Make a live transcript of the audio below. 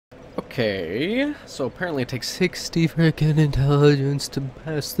Okay, so apparently it takes 60 freaking intelligence to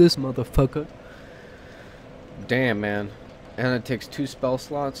pass this motherfucker. Damn, man. And it takes 2 spell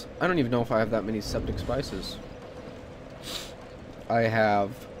slots. I don't even know if I have that many septic spices. I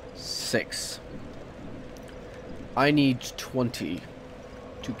have 6. I need 20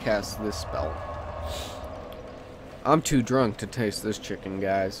 to cast this spell. I'm too drunk to taste this chicken,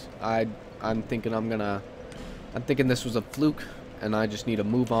 guys. I'm thinking this was a fluke, and I just need to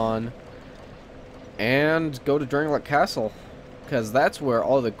move on and go to Drangleic Castle, because that's where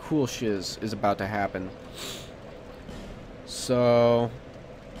all the cool shiz is about to happen. So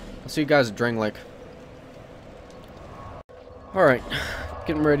I'll see you guys at Drangleic. Alright,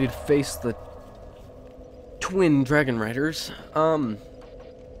 getting ready to face the twin dragon riders. Let's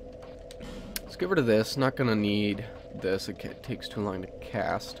get rid of this. Not gonna need this. It takes too long to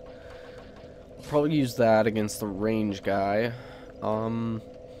cast. Probably use that against the range guy.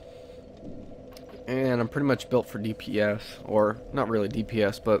 And I'm pretty much built for DPS, or not really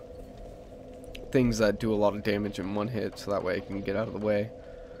DPS, but things that do a lot of damage in one hit, so that way I can get out of the way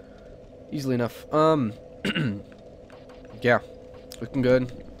easily enough. Yeah, looking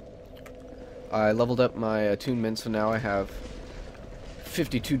good. I leveled up my attunement, so now I have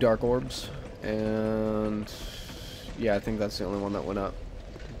 52 dark orbs, and yeah, I think that's the only one that went up.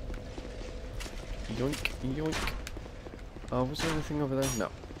 Yoink, yoink. Was there anything over there? No.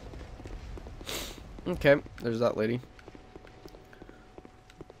 Okay, there's that lady.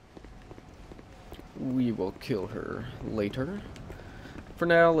 We will kill her later. For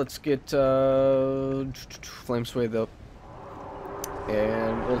now, let's get Flame Swathe up,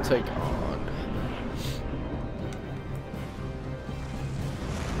 and we'll take on.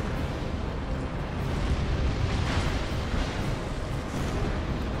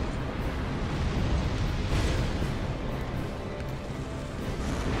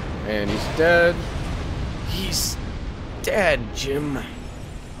 And he's dead. He's dead, Jim.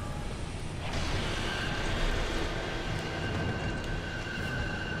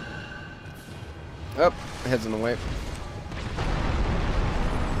 Up, head's in the way.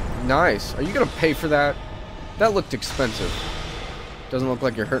 Nice. Are you gonna pay for that? That looked expensive. Doesn't look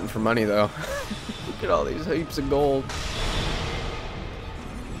like you're hurting for money though. Look at all these heaps of gold.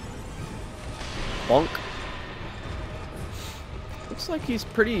 Bonk. Looks like he's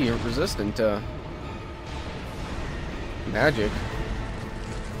pretty resistant to magic.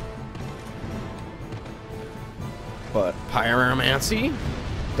 But pyromancy?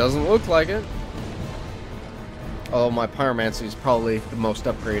 Doesn't look like it. Oh, my pyromancy is probably the most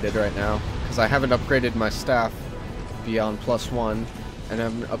upgraded right now, because I haven't upgraded my staff beyond +1, and I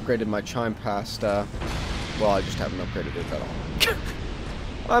haven't upgraded my chime past, well, I just haven't upgraded it at all.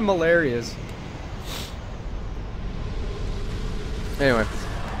 I'm hilarious. Anyway,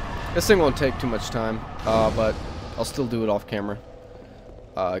 this thing won't take too much time, but I'll still do it off camera.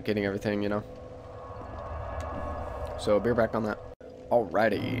 Getting everything, you know. So, bear back on that.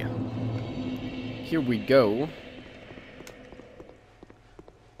 Alrighty. Here we go.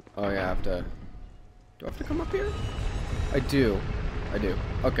 Oh yeah, I have to... Do I have to come up here? I do. I do.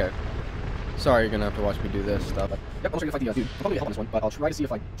 Okay. Sorry, you're gonna have to watch me do this stuff. Yep, I'm trying to fight the dude. I'll probably help on this one, but I'll try to see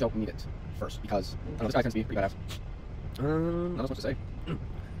if I don't need it first, because I don't know, this guy tends to be pretty badass. Not much to say. I'll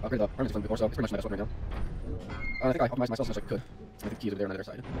upgrade the permanent one before, so it's pretty much my best weapon right now. I think I optimized myself as much as I could. I think the keys are there on the other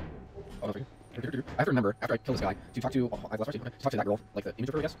side. Oh, no, I have to remember, after I kill this guy, to talk to, I lost to talk to that girl, like the image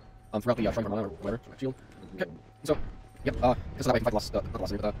of her, I guess, throughout the Shrine of Mana or whatever, shield. Okay, so, yep, because that way I can fight not the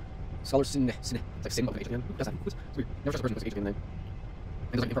last name, but Scholar Sin, it's like Sin, okay, H again. Who does that? It's weird. Never trust a person who puts H again in the name. I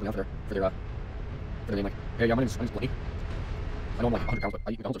think it's like imperfect now for their name, like, hey, yeah, my name's Bloody. I know I'm like 100 pounds, but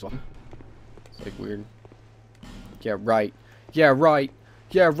I eat McDonald's so often. It's like weird. Yeah, right. Yeah, right.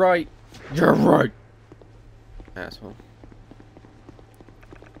 Yeah, right. Yeah, right. Asshole.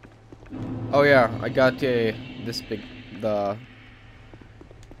 Oh yeah, I got the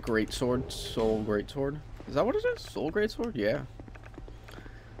great sword, soul great sword. Is that what it is? Soul great sword? Yeah.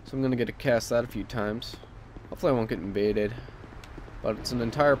 So I'm gonna get to cast that a few times. Hopefully I won't get invaded, but it's an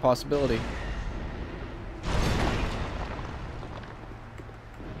entire possibility.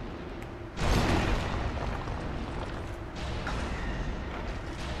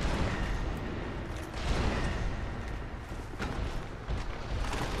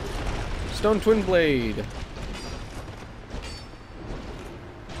 Stone Twin Blade.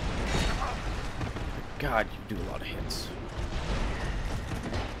 God, you do a lot of hits.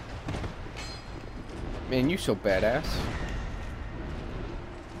 Man, you so badass.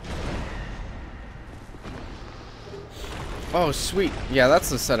 Oh, sweet. Yeah, that's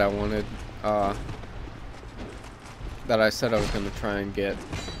the set I wanted. That I said I was going to try and get.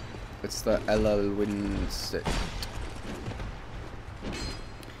 It's the Velstadt.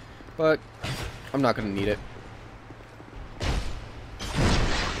 But I'm not gonna need it.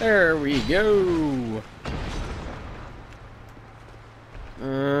 There we go.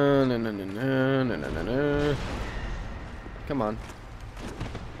 No, no, no, no, no, no, no. Come on.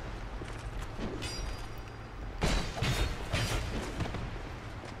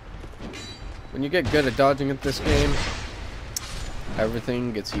 When you get good at dodging at this game,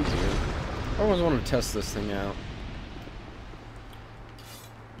 everything gets easier. I always want to test this thing out.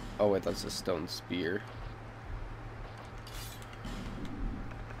 Oh wait, that's a stone spear.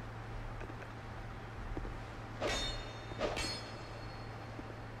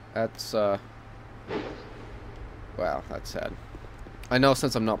 That's, wow, that's sad. I know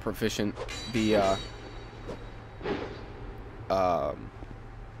since I'm not proficient, the,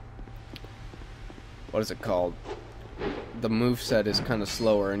 what is it called? The moveset is kind of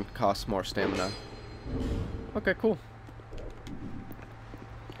slower and costs more stamina. Okay, cool.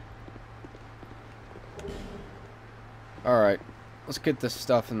 Alright, let's get this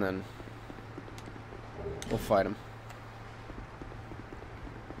stuff and then we'll fight him.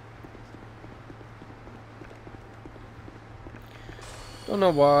 Don't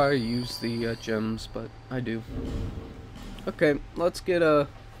know why I use the gems, but I do. Okay, let's get a...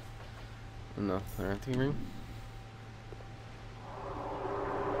 No, anything ring?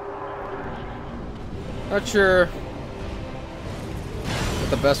 Not sure what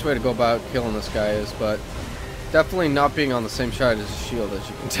the best way to go about killing this guy is, but definitely not being on the same side as his shield, as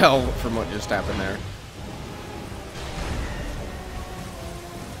you can tell from what just happened there.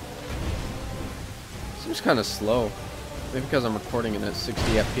 Seems kind of slow. Maybe because I'm recording it at 60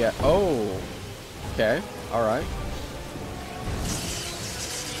 FPS. Oh, okay, all right.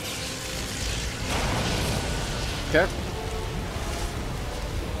 Okay.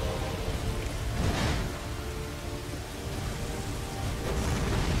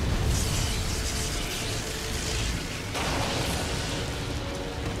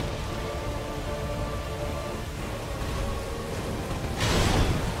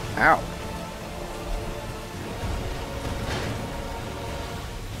 Ow.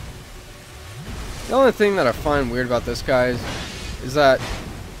 The only thing that I find weird about this guy is that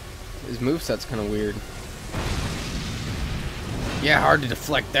his moveset's kind of weird. Yeah, hard to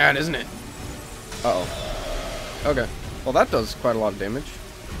deflect that, isn't it? Uh-oh. Okay. Well, that does quite a lot of damage.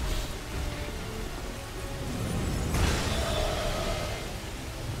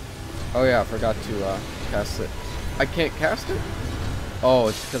 Oh yeah, I forgot to cast it. I can't cast it? Oh,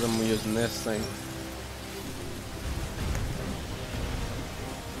 it's because I'm using this thing.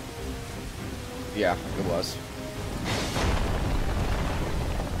 Yeah, it was.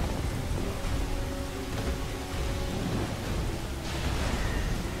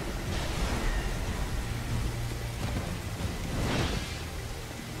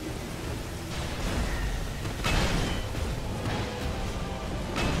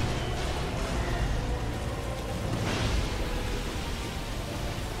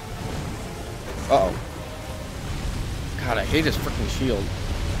 Uh-oh. God, I hate his freaking shield.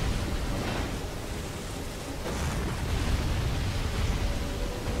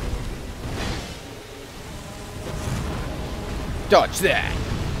 Dodge that!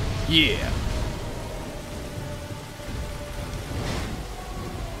 Yeah!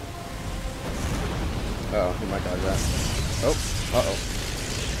 Oh, he might dodge that. Oh, uh-oh.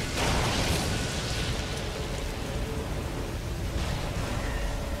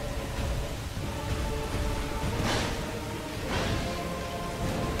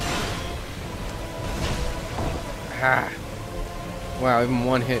 Ah. Wow, even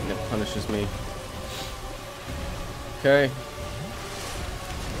one hit and it punishes me. Okay.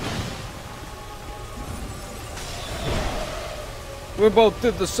 We both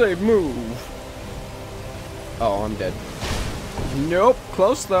did the same move. Oh, I'm dead. Nope,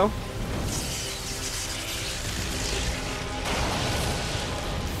 close though.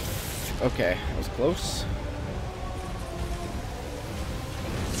 Okay, that was close.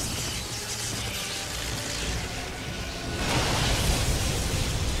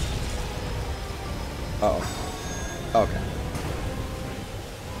 Uh-oh. Okay.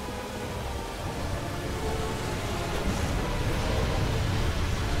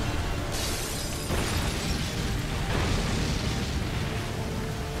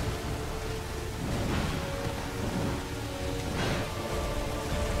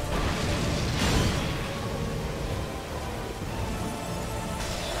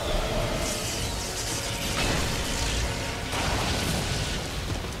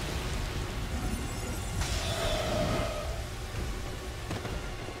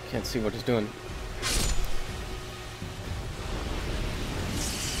 Can't see what he's doing.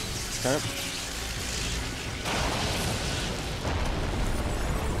 Okay.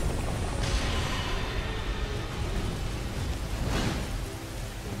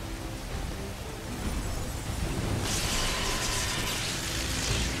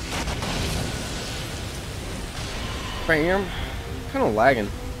 Bam. Kind of lagging.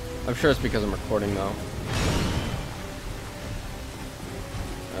 I'm sure it's because I'm recording though.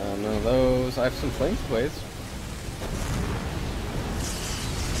 None of those. I have some flame blades.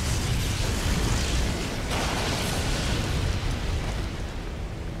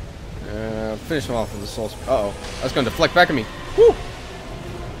 Finish him off with the soul. Uh-oh. That's going to deflect back at me. Woo!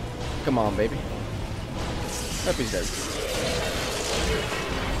 Come on, baby. Hope he's dead.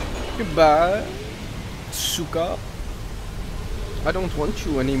 Goodbye, Suka. I don't want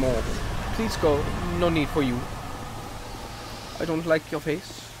you anymore. Please go. No need for you. I don't like your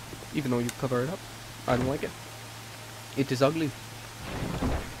face. Even though you cover it up. I don't like it. It is ugly.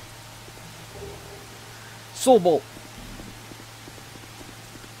 Soul Bolt.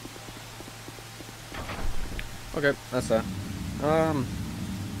 Okay, that's that.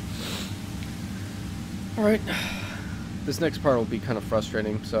 Alright. This next part will be kind of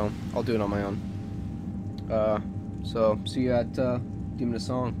frustrating, so I'll do it on my own. So, see you at, Demon of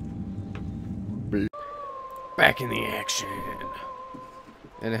Song. Back in the action.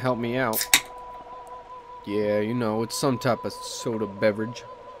 And it helped me out. Yeah, you know, it's some type of soda beverage.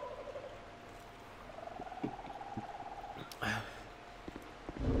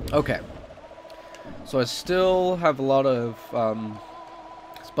 Okay. So I still have a lot of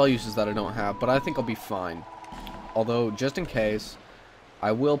spell uses that I don't have, but I think I'll be fine. Although, just in case,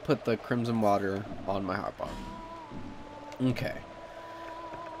 I will put the Crimson Water on my hotbar. Okay.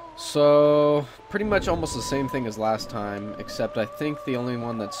 So, pretty much almost the same thing as last time, except I think the only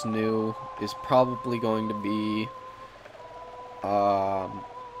one that's new is probably going to be... no,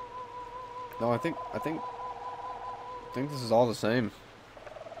 I think this is all the same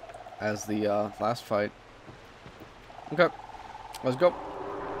as the last fight. Okay, let's go.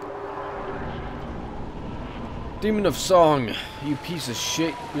 Demon of Song, you piece of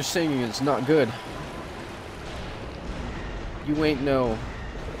shit. Your singing is not good. You ain't no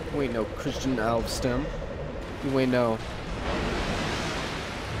Christian Alvstem. You ain't no...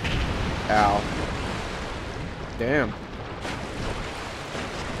 Ow. Damn.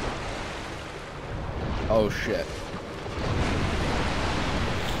 Oh shit.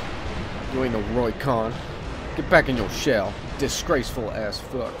 You ain't no Roy Khan. Get back in your shell. Disgraceful ass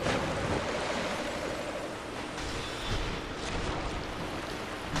fuck.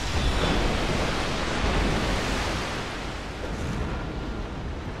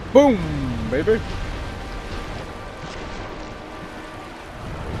 Boom, baby.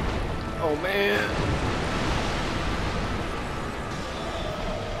 Oh man.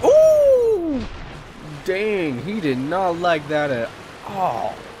 Ooh! Dang, he did not like that at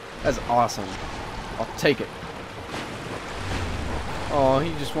all. That's awesome. I'll take it. Oh,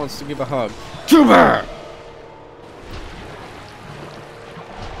 he just wants to give a hug. Too bad.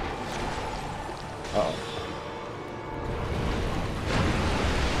 Uh-oh.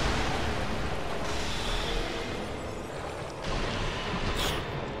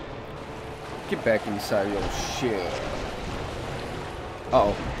 Get back inside your shit.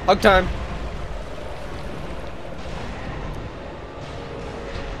 Uh-oh. Hug time.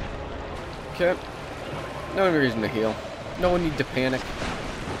 Okay. No reason to heal. No one need to panic.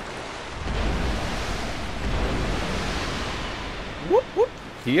 Whoop whoop.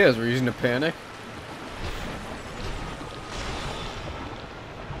 He has reason to panic.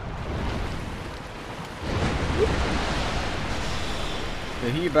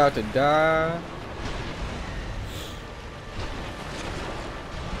 Is he about to die?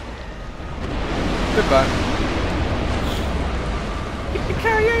 Goodbye.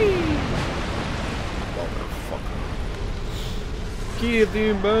 Yippee-ki-yay! Kill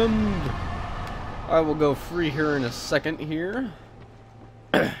the bummed. I will go free here in a second here.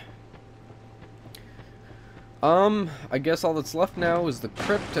 I guess all that's left now is the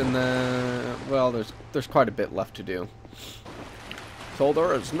crypt, and then, well, there's quite a bit left to do. So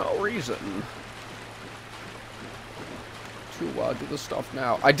there is no reason to do the stuff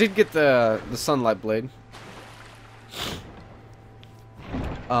now. I did get the sunlight blade.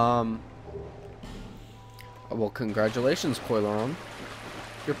 Well, congratulations, Coileron.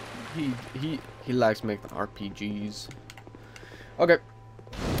 He likes making RPGs. Okay,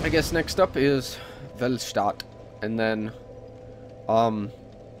 I guess next up is Velstadt, and then and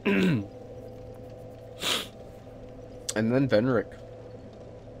then Venric.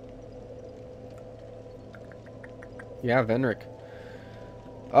 Yeah, Venric.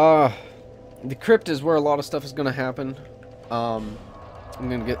 The crypt is where a lot of stuff is gonna happen. I'm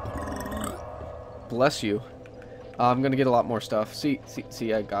gonna get... Bless you. I'm gonna get a lot more stuff. See,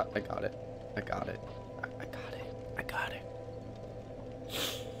 I got it. I got it.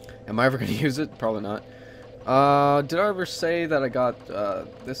 Am I ever gonna use it? Probably not. Did I ever say that I got,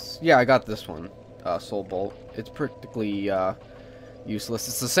 this? Yeah, I got this one. Soul Bolt. It's practically, useless.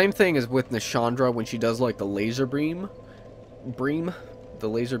 It's the same thing as with Nishandra when she does, like, the laser beam. The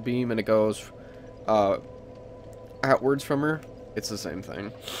laser beam, and it goes, outwards from her. It's the same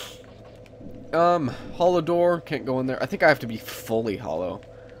thing. Hollow door. Can't go in there. I think I have to be fully hollow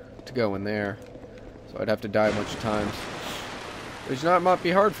to go in there. So I'd have to die a bunch of times. Which might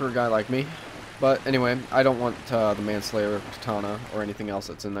be hard for a guy like me. But anyway, I don't want the Manslayer Katana or anything else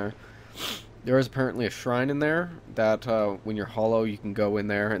that's in there. There is apparently a shrine in there that when you're hollow, you can go in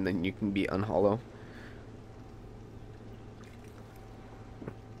there and then you can be unhollow.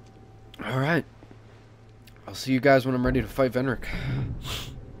 Alright. I'll see you guys when I'm ready to fight Venric.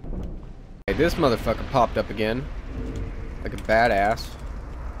 Hey, this motherfucker popped up again. Like a badass.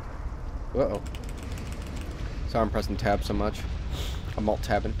 Uh-oh. Sorry I'm pressing tab so much. I'm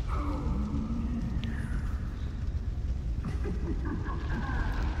alt-tabbing.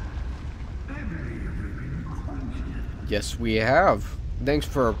 Yes, we have. Thanks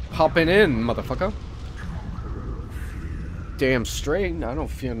for hopping in, motherfucker. Damn straight. I don't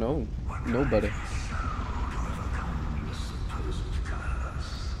fear nobody.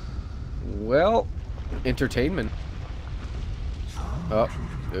 Well, entertainment. Oh,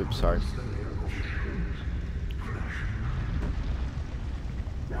 oops, sorry.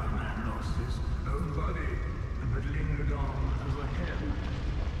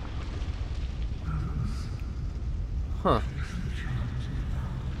 Huh.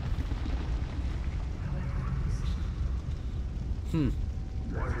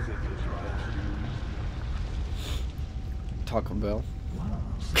 Taco Bell.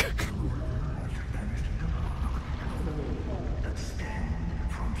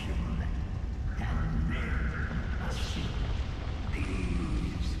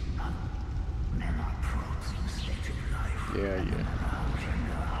 Yeah.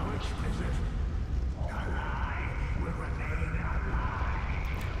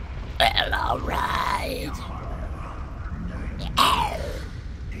 Well, alright.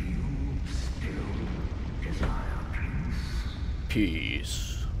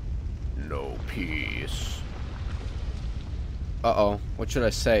 Peace. No peace. Uh-oh. What should I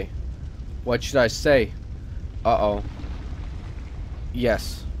say? What should I say? Uh-oh.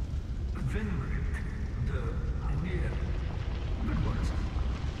 Yes.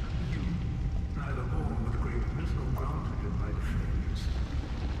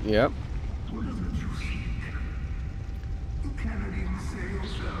 Yep.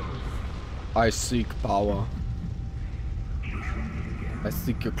 I seek power. I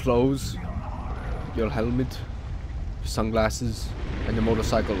seek your clothes, your helmet, your sunglasses, and your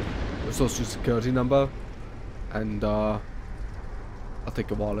motorcycle, your social security number, and I'll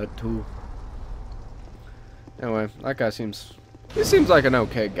take your wallet too. Anyway, that guy seems like an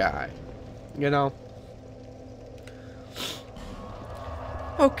okay guy, you know.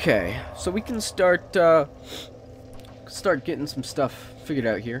 Okay, so we can start getting some stuff figured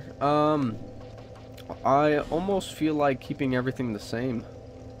out here. I almost feel like keeping everything the same.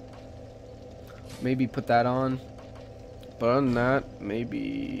 Maybe put that on. But other than that,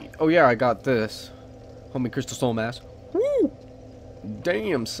 maybe... Oh yeah, I got this. Homie Crystal Soul Mask. Woo!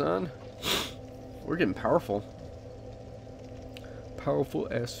 Damn, son. We're getting powerful. Powerful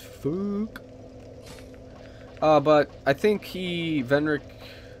as fuck. But I think Venric...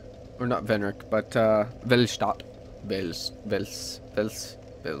 Or not Venric, but Velstadt.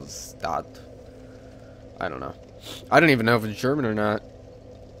 Velstadt. I don't know. I don't even know if it's German or not.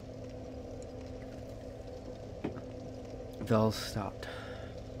 Velstadt.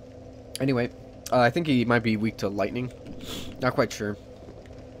 Anyway, I think he might be weak to lightning. Not quite sure.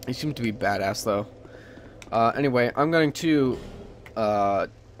 He seems to be badass though. Anyway, I'm going to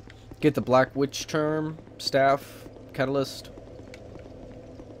get the Black Witch Charm, Staff, Catalyst.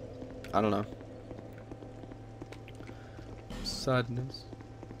 I don't know. Sadness.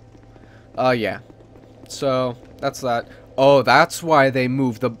 Yeah. So, that's that. Oh, that's why they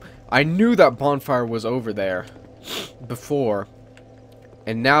moved the... I knew that bonfire was over there before.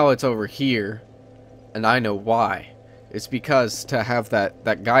 And now it's over here. And I know why. It's because to have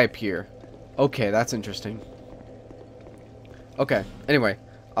that guy appear. Okay, that's interesting. Okay, anyway.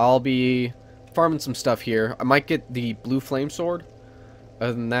 I'll be farming some stuff here. I might get the blue flame sword.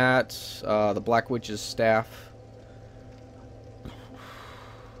 Other than that, the Black Witch's staff.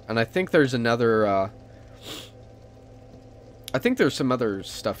 And I think there's another, I think there's some other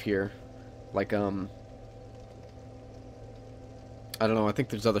stuff here. Like, I don't know, I think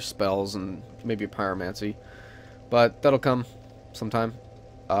there's other spells and maybe pyromancy. But that'll come sometime.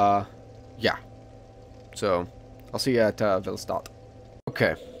 Yeah. So, I'll see you at, Velstadt.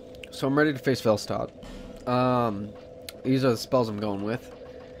 Okay. So I'm ready to face Velstadt. These are the spells I'm going with.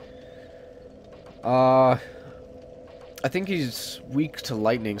 I think he's weak to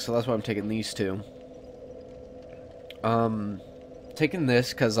lightning, so that's why I'm taking these two. Taking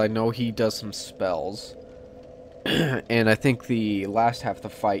this because I know he does some spells. And I think the last half of the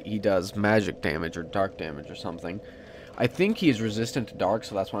fight he does magic damage or dark damage or something. I think he is resistant to dark,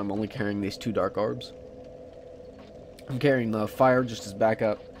 so that's why I'm only carrying these two dark orbs. I'm carrying the fire just as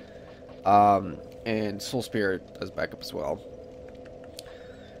backup. And Soul Spirit as backup as well.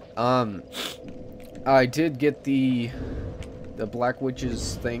 I did get the Black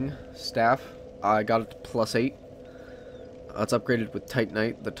Witch's thing, staff. I got it to +8. It's upgraded with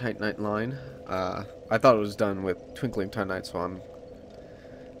Titanite, the Titanite line. I thought it was done with Twinkling Titanite, so I'm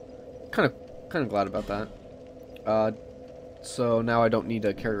kind of glad about that. So now I don't need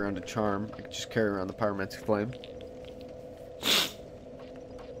to carry around a charm. I can just carry around the Pyromancy Flame.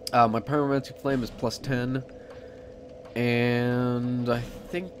 My Pyromancy Flame is +10, and I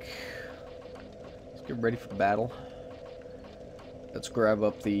think let's get ready for the battle. Let's grab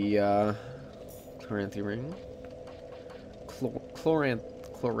up the Chloranthy ring.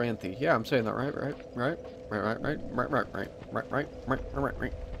 Chloranthy. Yeah, I'm saying that right. Right.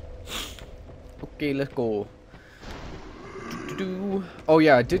 Okay, let's go. Oh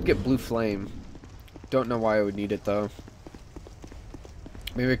yeah, I did get Blue Flame. Don't know why I would need it though.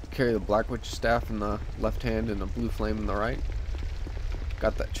 Maybe I could carry the Black Witch staff in the left hand and the Blue Flame in the right.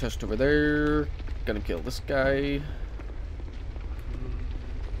 Got that chest over there. Gonna kill this guy.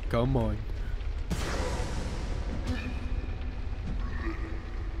 Come on.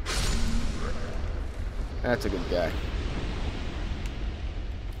 That's a good guy.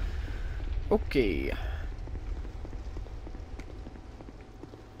 Okay.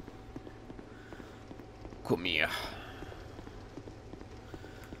 Come here.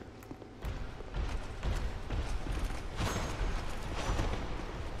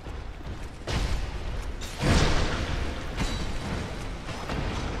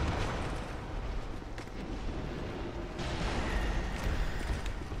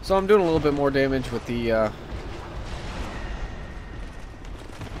 So I'm doing a little bit more damage with the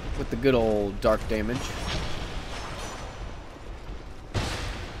good old dark damage,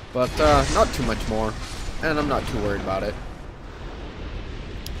 but not too much more, and I'm not too worried about it.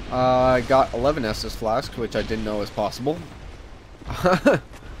 I got 11 Estus flasks, which I didn't know was possible. I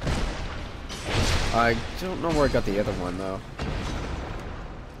don't know where I got the other one though.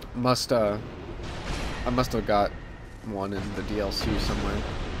 I must have got one in the DLC somewhere.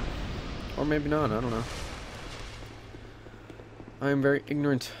 Or maybe not, I don't know. I am very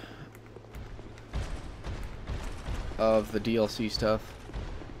ignorant of the DLC stuff.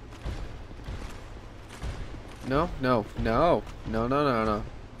 No.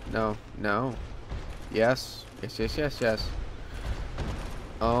 Yes.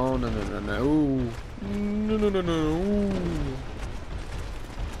 Oh, no. No.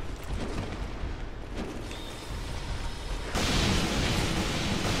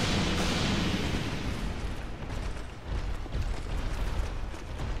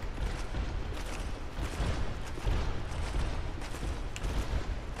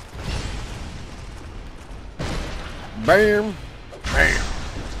 Bam! Bam!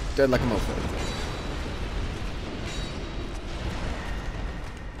 Dead like a mofo.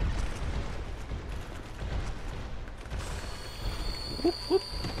 Whoop, whoop.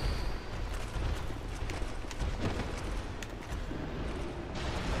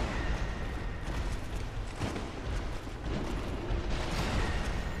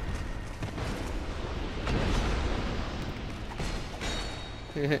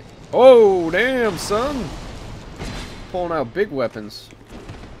 Oh, damn, son! Pulling out big weapons.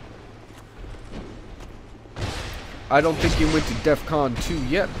 I don't think you went to DEFCON 2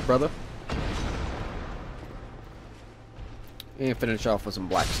 yet, brother. And finish off with some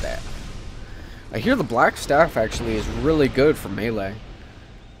black staff. I hear the black staff actually is really good for melee.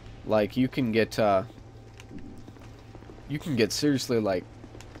 Like you can get seriously like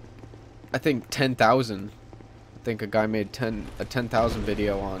I think 10,000. I think a guy made a 10,000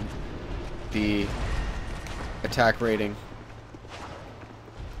 video on the attack rating.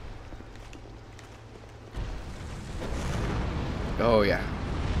 Oh yeah.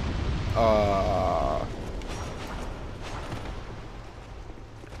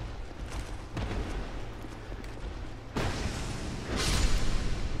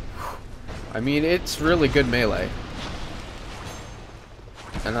 I mean, it's really good melee.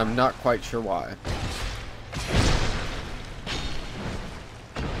 And I'm not quite sure why.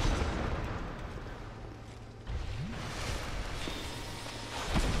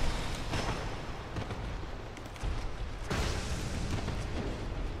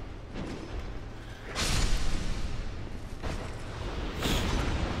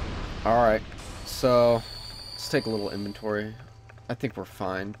 Alright, so let's take a little inventory. I think we're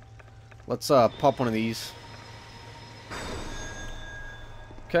fine. Let's pop one of these.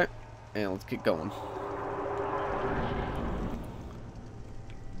 Okay, and let's get going.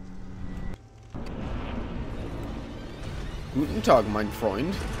 Guten Tag, mein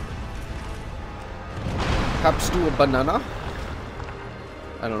Freund. Habst du a banana?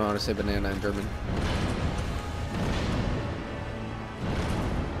 I don't know how to say banana in German.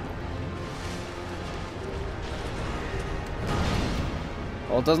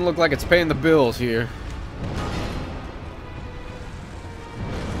 Well, it doesn't look like it's paying the bills here.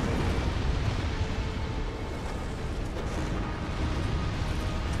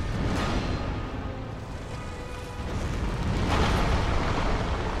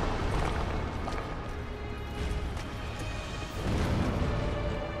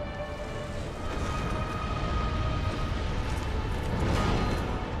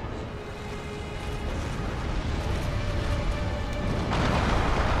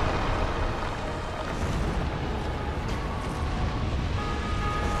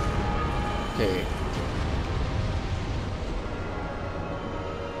 Okay.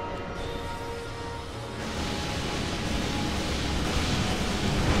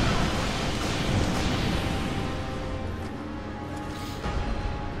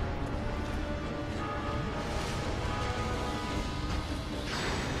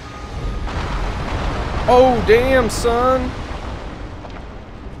 Oh, damn, son.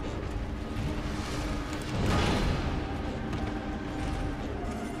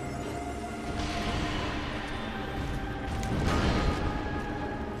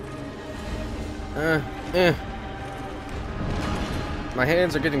 My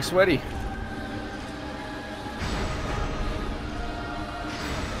hands are getting sweaty.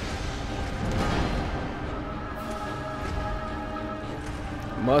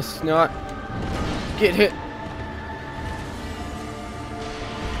 Must not get hit.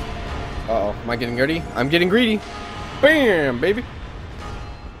 Uh-oh, am I getting greedy? I'm getting greedy. Bam, baby.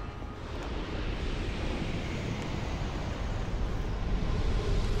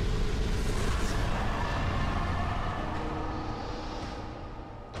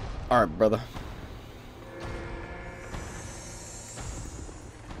 Alright, brother.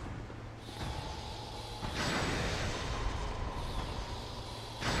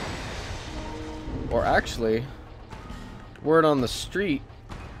 Or actually, word on the street,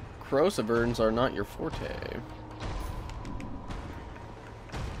 corrosive burns are not your forte.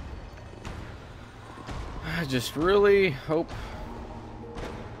 I just really hope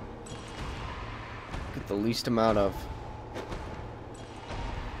get the least amount of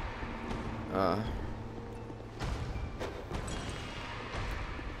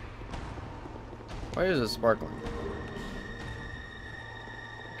why is it sparkling?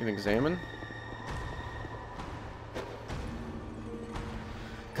 Can examine?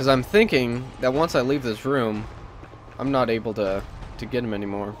 Because I'm thinking that once I leave this room, I'm not able to get him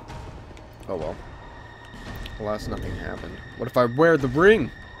anymore. Oh well. Alas, nothing happened. What if I wear the ring?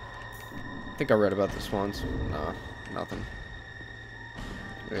 I think I read about this once. No, nothing.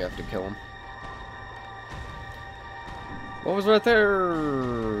 We have to kill him. What was right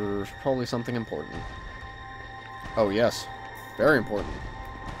there? Probably something important. Oh yes, very important.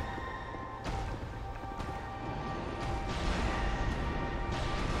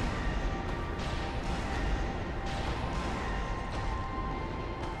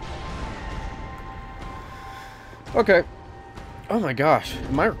 Okay. Oh my gosh.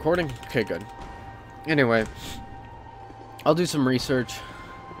 Am I recording? Okay, good. Anyway, I'll do some research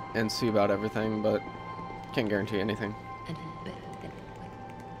and see about everything, but can't guarantee anything.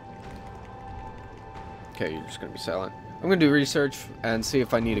 Okay, you're just gonna be silent. I'm gonna do research and see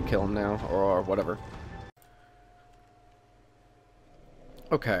if I need to kill him now or whatever.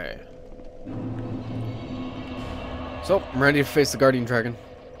 Okay. So, I'm ready to face the Guardian Dragon.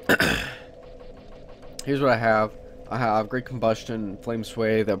 Here's what I have. I have Great Combustion, Flame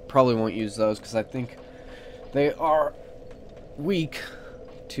Sway. That probably won't use those because I think they are weak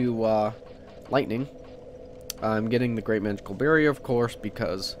to lightning. I'm getting the Great Magical Barrier, of course,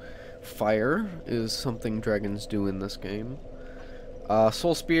 because fire is something dragons do in this game.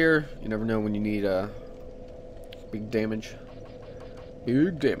 Soul Spear, you never know when you need big damage.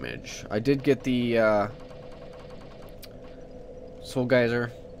 Big damage. I did get the Soul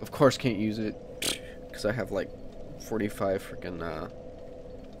Geyser. Of course can't use it because I have like 45 freaking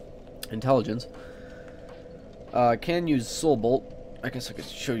intelligence. I can use Soul Bolt. I guess I could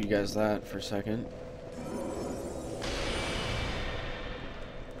show you guys that for a second.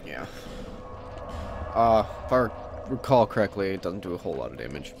 Yeah. If I recall correctly, it doesn't do a whole lot of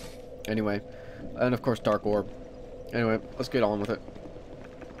damage. Anyway, and of course Dark Orb. Anyway, let's get on with it.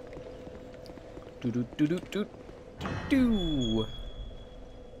 Do do do do do do.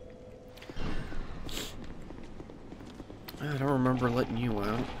 I don't remember letting you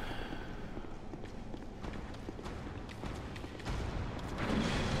out.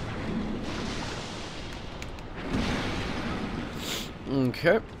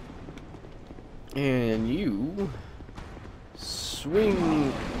 Okay. And you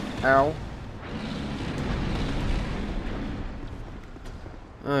swing. Ow.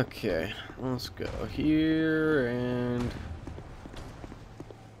 Okay, let's go here and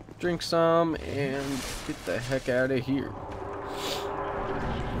drink some and get the heck out of here.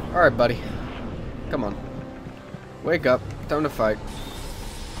 Alright, buddy. Come on. Wake up. Time to fight.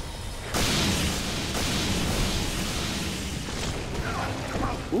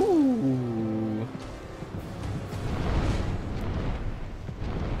 Ooh.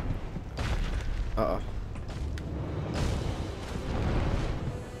 Uh-oh.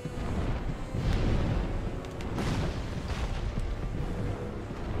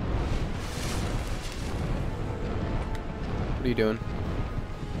 What are you doing?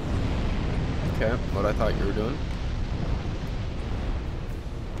 Okay, what I thought you were doing.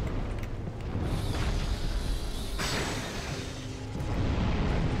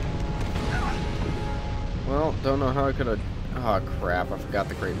 Well, don't know how I could have... Oh, crap. I forgot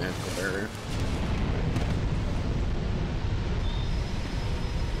the Great Magical Barrier.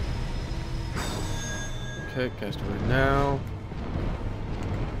 Okay, cast it right now.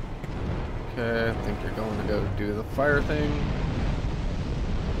 Okay, I think you're going to go do the fire thing.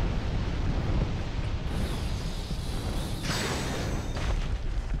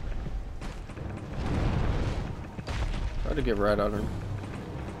 Try to get right on her.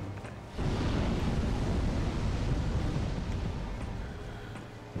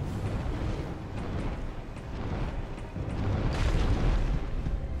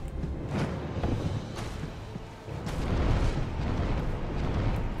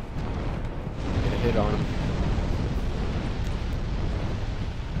 Hit on him.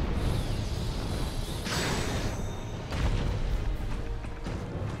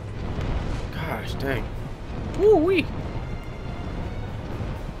 Gosh dang. Woo-wee!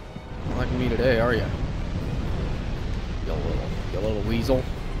 Not like me today, are ya? You little weasel.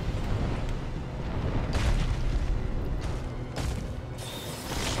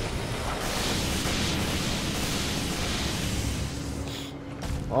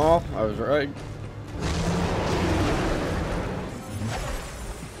 Oh, I was right.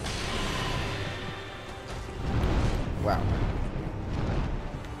 Wow.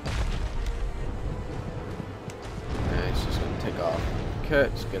 And it's just gonna take off. Okay,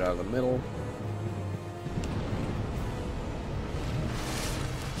 let's get out of the middle.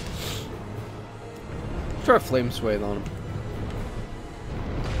 Let's try Flame Swathe on him.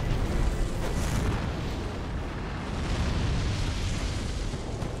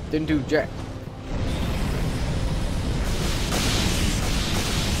 Didn't do jack.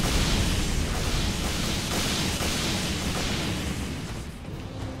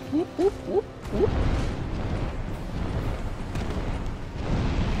 Whoop, whoop, whoop, whoop.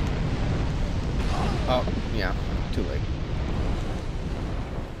 Oh, yeah, too late.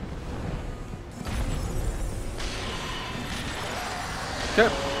 Okay,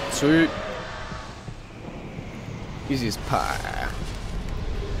 sweet. Easy as pie.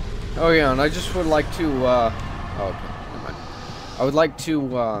 Oh yeah, and I just would like to, oh, okay, never mind. I would like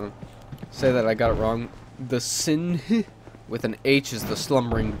to, say that I got it wrong. The Sin with an H is the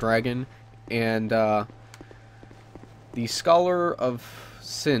slumbering dragon, and, the Scholar of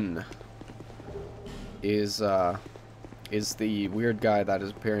Sin is the weird guy that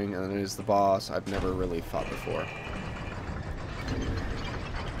is appearing, and is the boss I've never really fought before.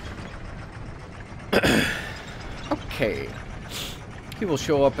 Okay. He will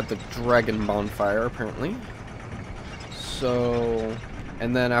show up at the dragon bonfire, apparently. So,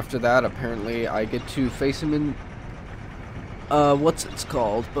 and then after that, apparently, I get to face him in, what's it's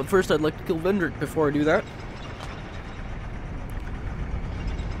called? But first, I'd like to kill Vendrick before I do that.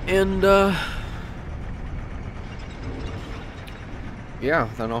 And, yeah,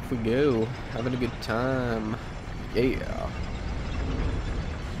 then off we go. Having a good time. Yeah.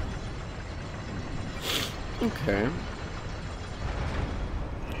 Okay.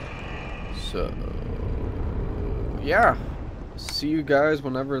 So, yeah. See you guys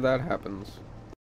whenever that happens.